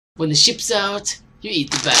When the ship's out, you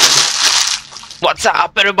eat the bag. What's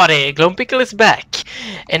up, everybody? GlowingPickle is back,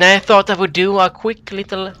 and I thought I would do a quick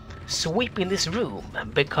little sweep in this room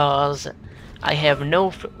because I have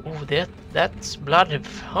no. Oh, that's blood.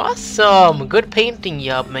 Awesome, good painting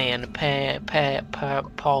job, man.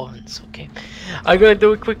 Pawns. Okay, I'm gonna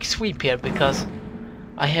do a quick sweep here because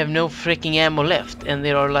I have no freaking ammo left, and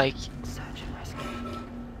there are like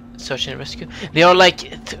search and rescue. There are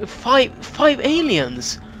like five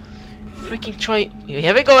aliens. Freaking try.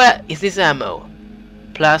 Here we go. Is this ammo?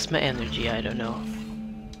 Plasma energy, I don't know.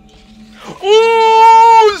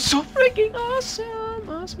 Oh, so freaking awesome!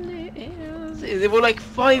 Awesomeness. There were like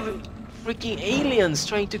 5 freaking aliens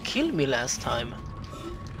trying to kill me last time.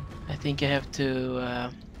 I think I have to.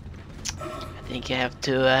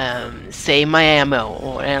 Save my ammo,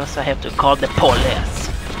 or else I have to call the police.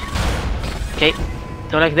 Okay,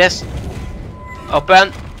 do like this.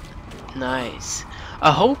 Open. Nice.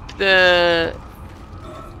 I hope the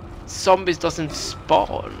zombies doesn't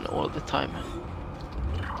spawn all the time,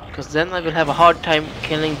 because then I will have a hard time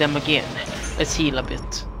killing them again. Let's heal a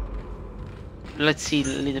bit. Let's heal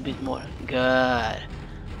a little bit more. Good.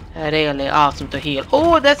 Really awesome to heal.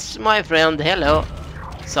 Oh, that's my friend. Hello.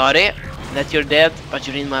 Sorry that you're dead, but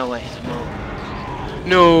you're in my way.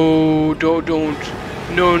 No, don't.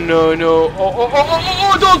 No.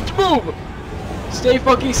 Oh, don't move. Stay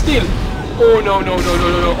fucking still. Oh no.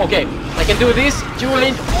 Okay, I can do this.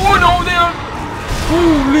 Julian. Oh no, there.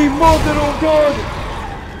 Holy mother of God.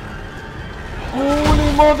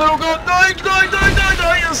 Holy mother of God. Die.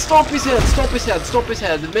 Stop his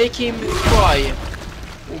head. Make him cry.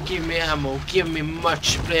 Oh, give me ammo. Give me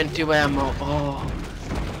plenty of ammo. Oh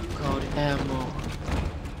God, ammo.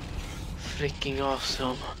 Freaking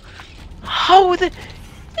awesome. How the...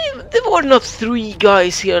 There were not 3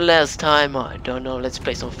 guys here last time. I don't know. Let's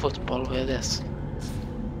play some football with this.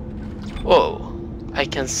 Whoa, I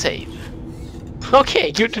can save.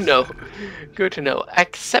 Okay, good to know. Good to know.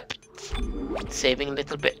 Except saving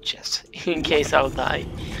little bitches in case I'll die.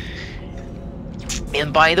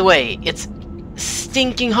 And by the way, it's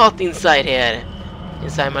stinking hot inside here,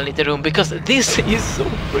 inside my little room, because this is so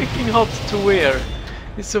freaking hot to wear.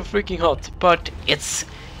 It's so freaking hot, but it's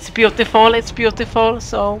beautiful,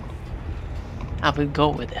 so I will go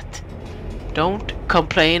with it. Don't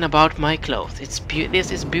complain about my clothes. This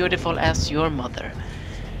is beautiful as your mother.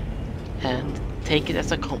 And take it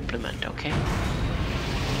as a compliment, okay?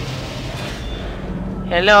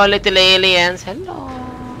 Hello, little aliens. Hello.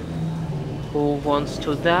 Who wants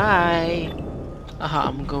to die? Aha,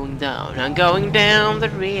 I'm going down. I'm going down the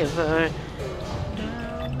river.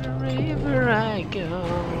 Down the river I go.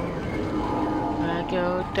 I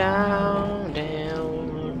go down.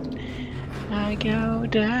 I go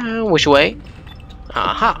down. Which way?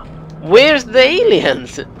 Aha! Where's the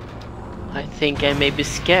aliens? I think I maybe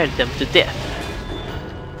scared them to death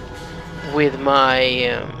with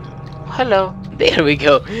my... hello. There we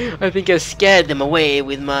go. I think I scared them away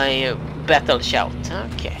with my battle shout.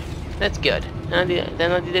 Okay, that's good.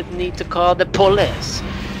 Then I didn't need to call the police,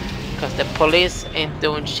 because the police ain't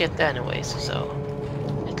doing shit anyways, so...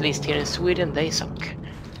 At least here in Sweden they suck.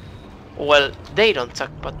 Well, they don't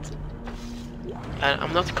suck, but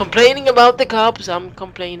I'm not complaining about the cops, I'm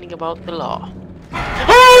complaining about the law.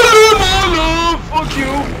 Oh, fuck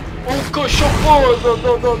you! Oh gosh, no.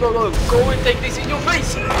 Go and take this in your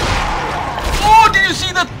face! Oh, did you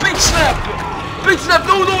see that bitch slap? No, press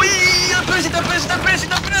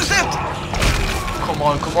it! Come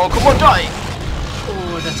on, die!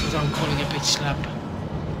 Oh, that's what I'm calling a bitch slap.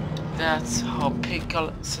 That's how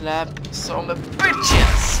pickle slap some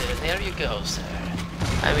bitches. There you go, sir.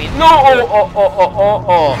 I mean, no!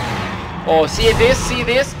 Oh, see this? Do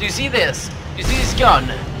you see this? Do you see this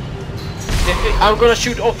gun? I'm gonna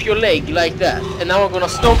shoot off your leg like that, and now I'm gonna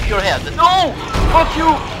stomp your head. No! Fuck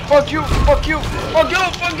you!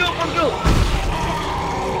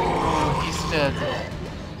 Oh, he's dead.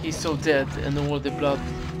 He's so dead, and all the blood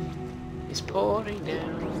is pouring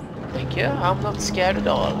down. Thank you. I'm not scared at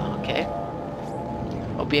all. Okay.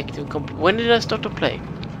 Objective complete. When did I start to play?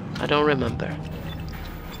 I don't remember.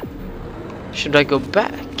 Should I go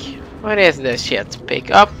back? What is this shit? Pick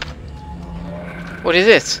up. What is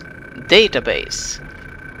this? Database.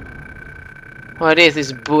 What is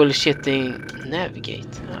this bullshitting?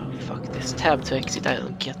 Navigate. Oh fuck this. Tab to exit. I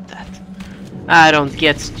don't get that. I don't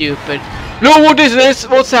get stupid. No, what is this?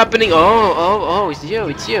 What's happening? Oh, it's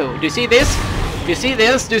you. Do you see this? Do you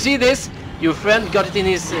see this? Your friend got it in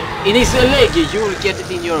his leg. You'll get it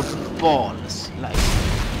in your balls. Like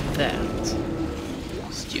that.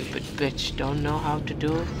 Stupid bitch. Don't know how to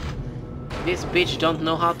do it. This bitch don't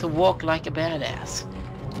know how to walk like a badass.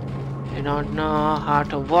 You don't know how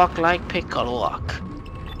to walk like pickle walk.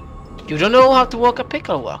 You don't know how to walk a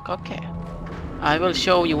pickle walk? Okay. I will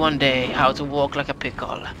show you one day how to walk like a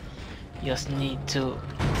pickle. You just need to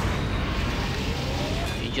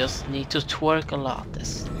twerk a lot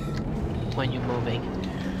when you're moving.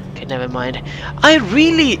 Okay, never mind. I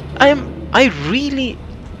really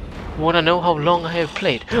wanna know how long I have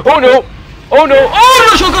played. Oh no! Oh no! Oh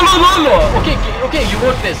no! Chokolala! Okej, you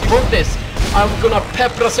want this. I'm gonna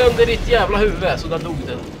peppra sönder ditt jävla huvud så där dog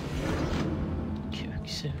du.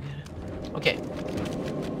 Kuksugare. Okej.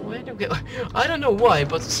 Where do we go? I don't know why,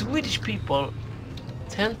 but Swedish people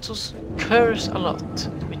tend to curse a lot.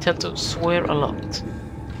 We tend to swear a lot.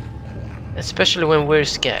 Especially when we're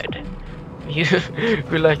scared.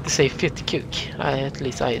 We like to say fit kuk. At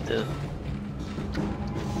least I do.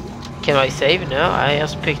 Can I save? No, I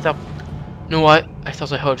just picked up. No, I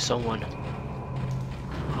thought I heard someone.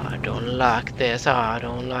 I don't like this. I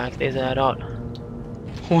don't like this at all.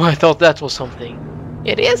 Oh, I thought that was something.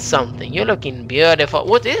 It is something. You're looking beautiful.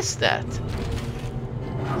 What is that?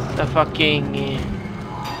 The fucking...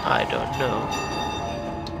 I don't know.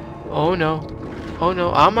 Oh no. Oh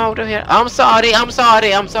no, I'm out of here. I'm sorry. I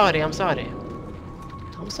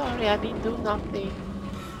didn't do nothing.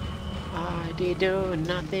 I did do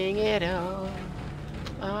nothing at all.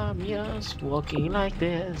 I'm just walking like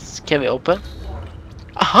this. Can we open?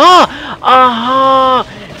 Aha!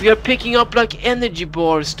 We are picking up like energy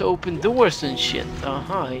bars to open doors and shit.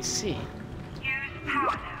 Aha, I see. Use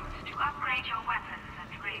power nodes to upgrade your weapons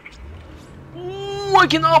and rig. Ooh, I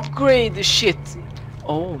can upgrade the shit.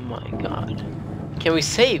 Oh my god. Can we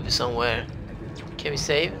save somewhere? Can we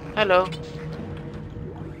save? Hello.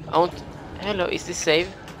 Hello, is this save?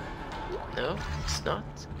 No, it's not.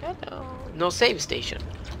 Hello. No save station.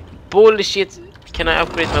 Bullshit. Can I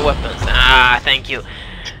upgrade my weapons? Ah, thank you.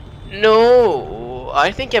 No,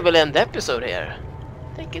 I think I will end the episode here.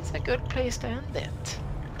 I think it's a good place to end it.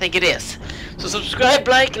 I think it is. So subscribe,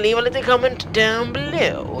 like, leave a little comment down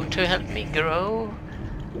below to help me grow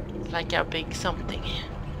like a big something.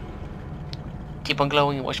 Keep on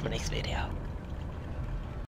glowing and watch my next video.